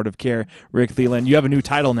post-abortive care. Rick Thielen, you have a new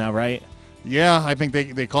title now, right? Yeah, I think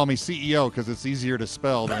they call me CEO because it's easier to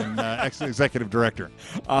spell than executive director.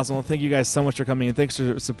 Awesome. Well, thank you guys so much for coming in. Thanks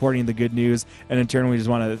for supporting the good news. And in turn, we just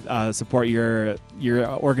want to support your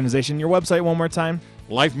organization, your website one more time.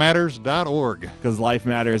 lifematters.org. Because life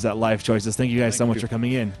matters at Life Choices. Thank you guys so much for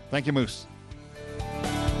coming in. Thank you, Moose.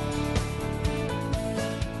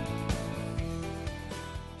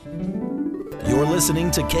 You're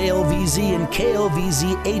listening to KLVZ and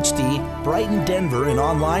KLVZ HD, Brighton, Denver, and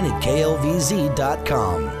online at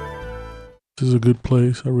klvz.com. This is a good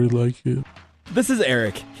place. I really like it. This is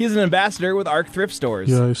Eric. He's an ambassador with ARC Thrift Stores.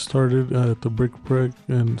 Yeah, I started at the Brick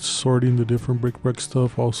and sorting the different brick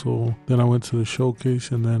stuff. Also, then I went to the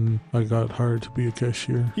showcase, and then I got hired to be a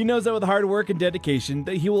cashier. He knows that with hard work and dedication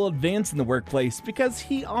that he will advance in the workplace because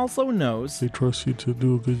he also knows they trust you to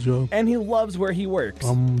do a good job. And he loves where he works.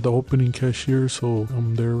 I'm the opening cashier, so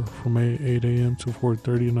I'm there from 8 a.m. to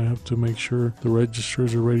 4:30, and I have to make sure the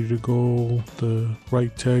registers are ready to go, the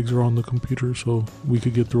right tags are on the computer, so we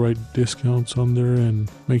could get the right discounts on there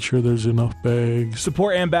and make sure there's enough bags.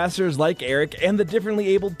 Support ambassadors like Eric and the differently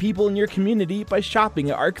abled people in your community by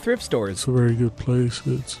shopping at ARC Thrift Stores. It's a very good place.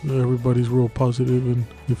 Everybody's real positive, and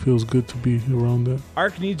it feels good to be around that.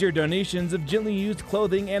 ARC needs your donations of gently used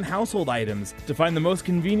clothing and household items. To find the most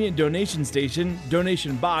convenient donation station,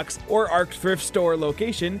 donation box, or ARC Thrift Store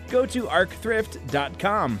location, go to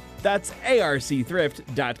arcthrift.com. That's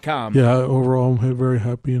arcthrift.com. Yeah, overall, I'm very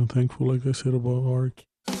happy and thankful, like I said, about ARC.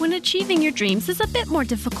 When achieving your dreams is a bit more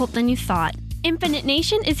difficult than you thought, Infinite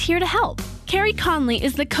Nation is here to help. Carrie Conley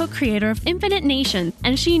is the co-creator of Infinite Nation,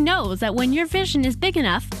 and she knows that when your vision is big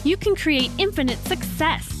enough, you can create infinite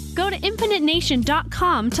success. Go to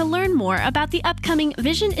infinitenation.com to learn more about the upcoming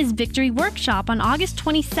Vision is Victory workshop on August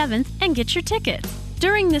 27th and get your tickets.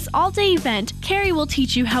 During this all-day event, Carrie will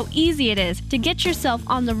teach you how easy it is to get yourself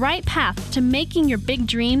on the right path to making your big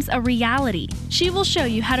dreams a reality. She will show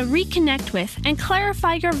you how to reconnect with and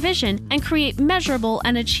clarify your vision and create measurable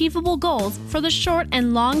and achievable goals for the short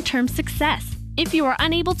and long-term success. If you are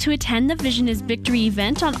unable to attend the Vision is Victory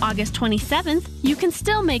event on August 27th, you can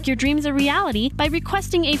still make your dreams a reality by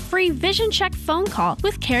requesting a free Vision Check phone call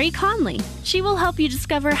with Carrie Conley. She will help you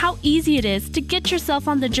discover how easy it is to get yourself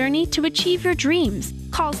on the journey to achieve your dreams.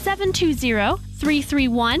 Call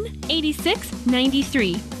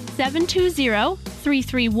 720-331-8693.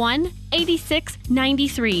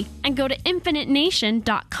 720-331-8693 and go to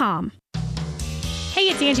infinitenation.com. Hey,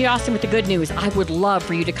 it's Angie Austin with the good news. I would love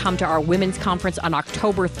for you to come to our women's conference on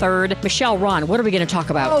October 3rd. Michelle, Ron, what are we going to talk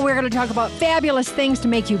about? Oh, we're going to talk about fabulous things to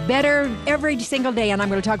make you better every single day. And I'm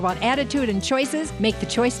going to talk about attitude and choices. Make the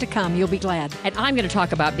choice to come. You'll be glad. And I'm going to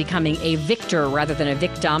talk about becoming a victor rather than a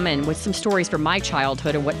victim, and with some stories from my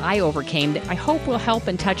childhood and what I overcame that I hope will help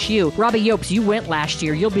and touch you. Robbie Iobst, you went last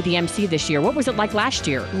year. You'll be the MC this year. What was it like last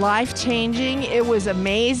year? Life-changing. It was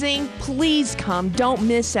amazing. Please come. Don't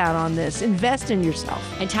miss out on this. Invest in yourself.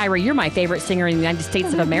 And Tyra, you're my favorite singer in the United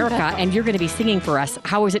States of America, and you're going to be singing for us.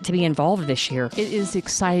 How is it to be involved this year? It is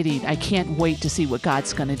exciting. I can't wait to see what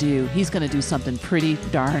God's going to do. He's going to do something pretty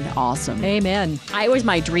darn awesome. Amen. It was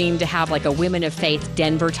my dream to have like a Women of Faith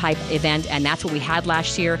Denver type event, and that's what we had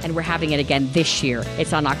last year, and we're having it again this year.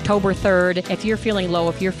 It's on October 3rd. If you're feeling low,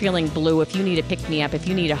 if you're feeling blue, if you need a pick-me-up, if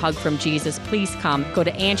you need a hug from Jesus, please come. Go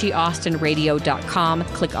to angieaustinradio.com,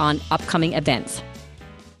 click on upcoming events.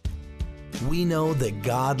 We know that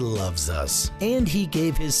God loves us, and He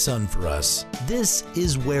gave His Son for us. This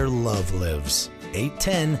is where love lives.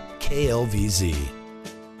 810 KLVZ.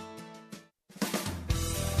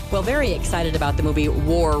 Well, very excited about the movie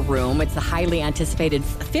War Room. It's the highly anticipated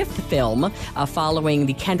fifth film following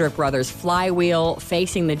the Kendrick brothers' Flywheel,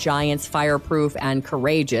 Facing the Giants, Fireproof, and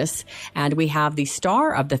Courageous. And we have the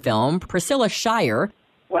star of the film, Priscilla Shirer.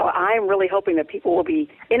 Well, I'm really hoping that people will be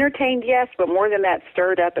entertained, yes, but more than that,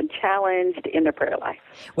 stirred up and challenged in their prayer life.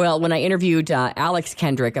 Well, when I interviewed Alex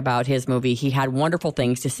Kendrick about his movie, he had wonderful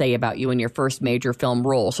things to say about you in your first major film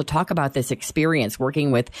role. So talk about this experience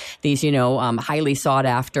working with these, highly sought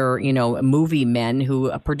after, movie men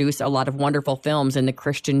who produce a lot of wonderful films in the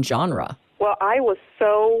Christian genre. Well, I was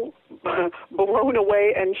so blown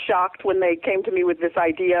away and shocked when they came to me with this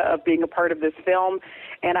idea of being a part of this film.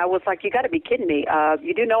 And I was like, you got to be kidding me.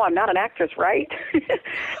 You do know I'm not an actress, right?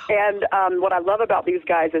 And what I love about these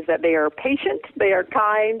guys is that they are patient, they are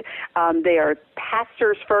kind, they are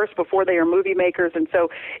pastors first before they are movie makers. And so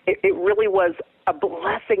it really was a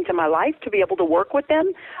blessing to my life to be able to work with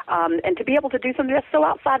them and to be able to do something that's so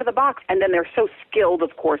outside of the box. And then they're so skilled,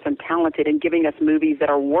 of course, and talented in giving us movies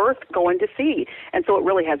that are worth going to see. And so it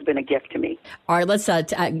really has been a gift to me. All right, let's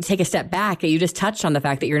take a step back. You just touched on the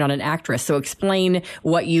fact that you're not an actress. So explain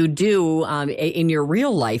what you do in your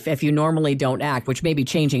real life if you normally don't act, which may be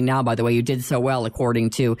changing now, by the way. You did so well, according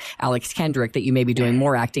to Alex Kendrick, that you may be doing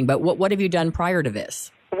more acting. But what have you done prior to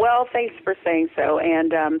this? Well, thanks for saying so.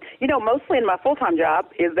 And, mostly in my full-time job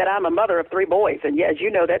is that I'm a mother of 3 boys. And, as you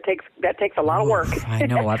know, that takes a lot of work. I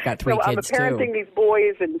know. I've got 3 kids, too. So I'm parenting these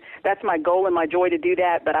boys, and that's my goal and my joy to do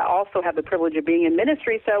that. But I also have the privilege of being in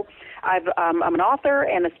ministry. So I'm an author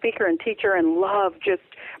and a speaker and teacher and love just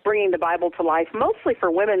bringing the Bible to life, mostly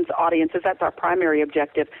for women's audiences. That's our primary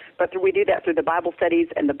objective. But we do that through the Bible studies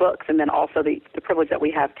and the books, and then also the privilege that we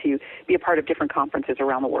have to be a part of different conferences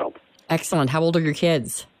around the world. Excellent. How old are your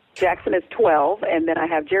kids? Jackson is 12, and then I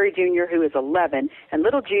have Jerry Jr., who is 11, and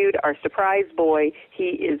little Jude, our surprise boy, he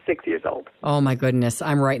is 6 years old. Oh, my goodness.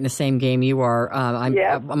 I'm right in the same game you are.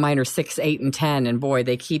 Mine are 6, 8, and 10, and boy,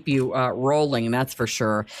 they keep you rolling, that's for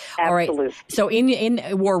sure. Absolutely. All right. So in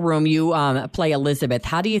War Room, you play Elizabeth.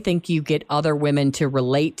 How do you think you get other women to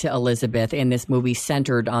relate to Elizabeth in this movie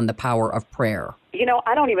centered on the power of prayer?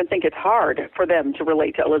 I don't even think it's hard for them to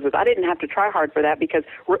relate to Elizabeth. I didn't have to try hard for that because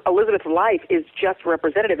Elizabeth's life is just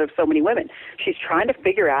representative of so many women. She's trying to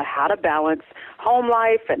figure out how to balance home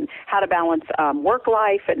life and how to balance work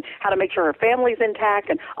life and how to make sure her family's intact.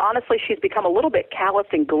 And honestly, she's become a little bit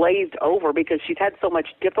calloused and glazed over because she's had so much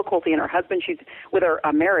difficulty in her husband. She's with her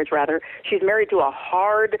marriage, rather. She's married to a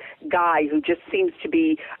hard guy who just seems to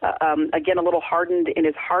be, again, a little hardened in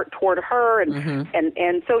his heart toward her. And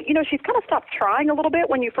so, she's kind of stopped trying a little bit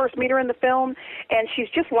when you first meet her in the film, and she's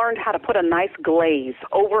just learned how to put a nice glaze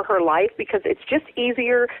over her life because it's just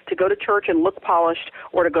easier to go to church and look polished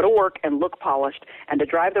or to go to work and look polished and to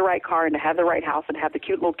drive the right car and to have the right house and have the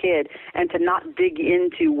cute little kid and to not dig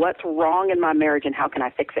into what's wrong in my marriage and how can I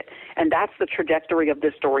fix it. And that's the trajectory of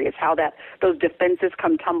this story, is how those defenses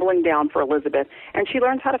come tumbling down for Elizabeth, and she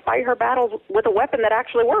learns how to fight her battles with a weapon that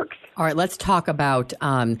actually works. All right, let's talk about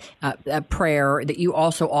prayer. That you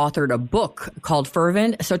also authored a book called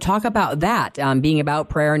Fervent. So talk about that, being about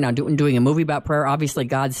prayer, now doing a movie about prayer. Obviously,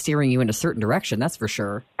 God's steering you in a certain direction, that's for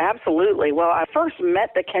sure. Absolutely. Well, I first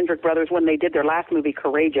met the Kendrick brothers when they did their their last movie,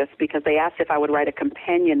 Courageous, because they asked if I would write a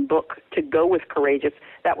companion book to go with Courageous.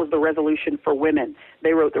 That was the resolution for women.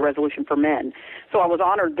 They wrote the resolution for men. So I was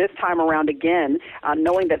honored this time around again,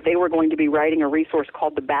 knowing that they were going to be writing a resource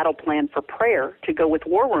called The Battle Plan for Prayer to go with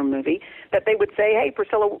War Room movie, that they would say, hey,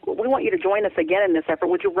 Priscilla, we want you to join us again in this effort.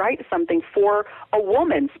 Would you write something for a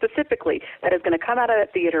woman specifically that is going to come out of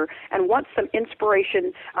that theater and want some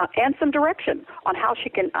inspiration and some direction on how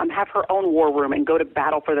she can have her own war room and go to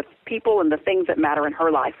battle for the people and the things that matter in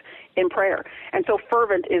her life in prayer. And so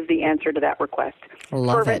Fervent is the answer to that request.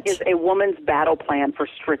 Fervent is a woman's battle plan for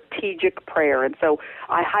strategic prayer. And so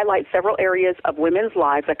I highlight several areas of women's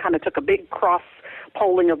lives. I kind of took a big cross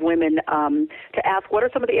polling of women to ask what are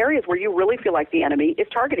some of the areas where you really feel like the enemy is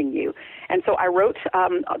targeting you. And so I wrote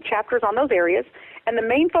chapters on those areas. And the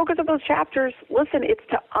main focus of those chapters, listen, it's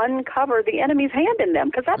to uncover the enemy's hand in them,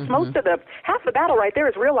 because that's most of half the battle right there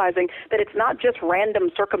is realizing that it's not just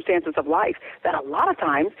random circumstances of life, that a lot of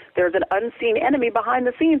times there's an unseen enemy behind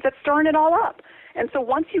the scenes that's stirring it all up. And so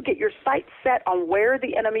once you get your sights set on where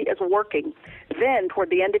the enemy is working, then toward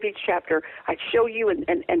the end of each chapter, I show you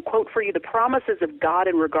and quote for you the promises of God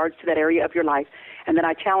in regards to that area of your life. And then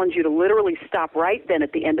I challenge you to literally stop right then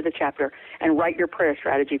at the end of the chapter and write your prayer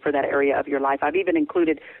strategy for that area of your life. I've even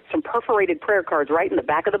included some perforated prayer cards right in the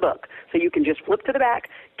back of the book, so you can just flip to the back,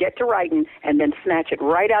 get to writing, and then snatch it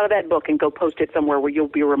right out of that book and go post it somewhere where you'll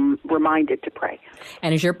be reminded to pray.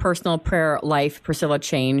 And has your personal prayer life, Priscilla,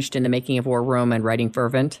 changed in the making of War Room and writing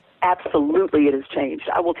Fervent? Absolutely, it has changed.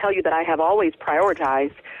 I will tell you that I have always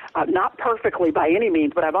prioritized, not perfectly by any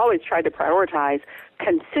means, but I've always tried to prioritize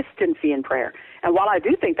consistency in prayer. And while I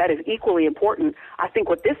do think that is equally important, I think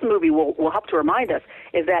what this movie will help to remind us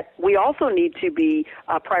is that we also need to be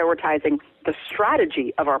prioritizing the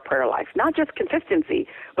strategy of our prayer life, not just consistency,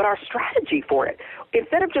 but our strategy for it.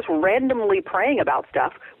 Instead of just randomly praying about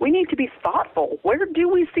stuff, we need to be thoughtful. Where do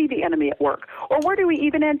we see the enemy at work? Or where do we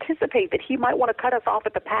even anticipate that he might want to cut us off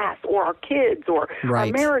at the pass, or our kids, or our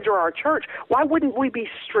marriage, or our church? Why wouldn't we be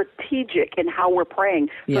strategic in how we're praying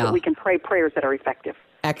so that we can pray prayers that are effective?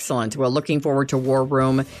 Excellent. We're looking forward to War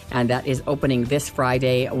Room, and that is opening this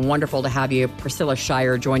Friday. Wonderful to have you, Priscilla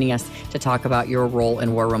Shirer, joining us to talk about your role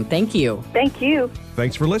in War Room. Thank you. Thank you.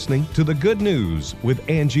 Thanks for listening to The Good News with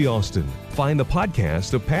Angie Austin. Find the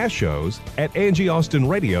podcast of past shows at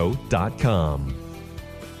angieaustinradio.com.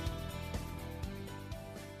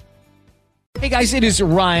 Hey guys, it is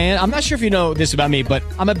Ryan. I'm not sure if you know this about me, but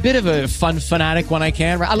I'm a bit of a fun fanatic when I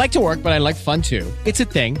can. I like to work, but I like fun too. It's a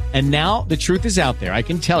thing. And now the truth is out there. I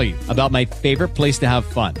can tell you about my favorite place to have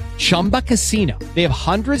fun. Chumba Casino. They have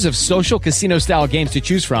hundreds of social casino style games to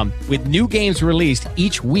choose from with new games released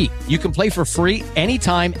each week. You can play for free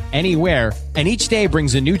anytime, anywhere. And each day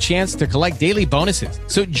brings a new chance to collect daily bonuses.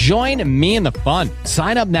 So join me in the fun.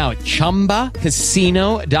 Sign up now at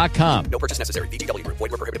ChumbaCasino.com. No purchase necessary. VGW Group.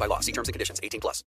 Void where prohibited by law. See terms and conditions. 18+.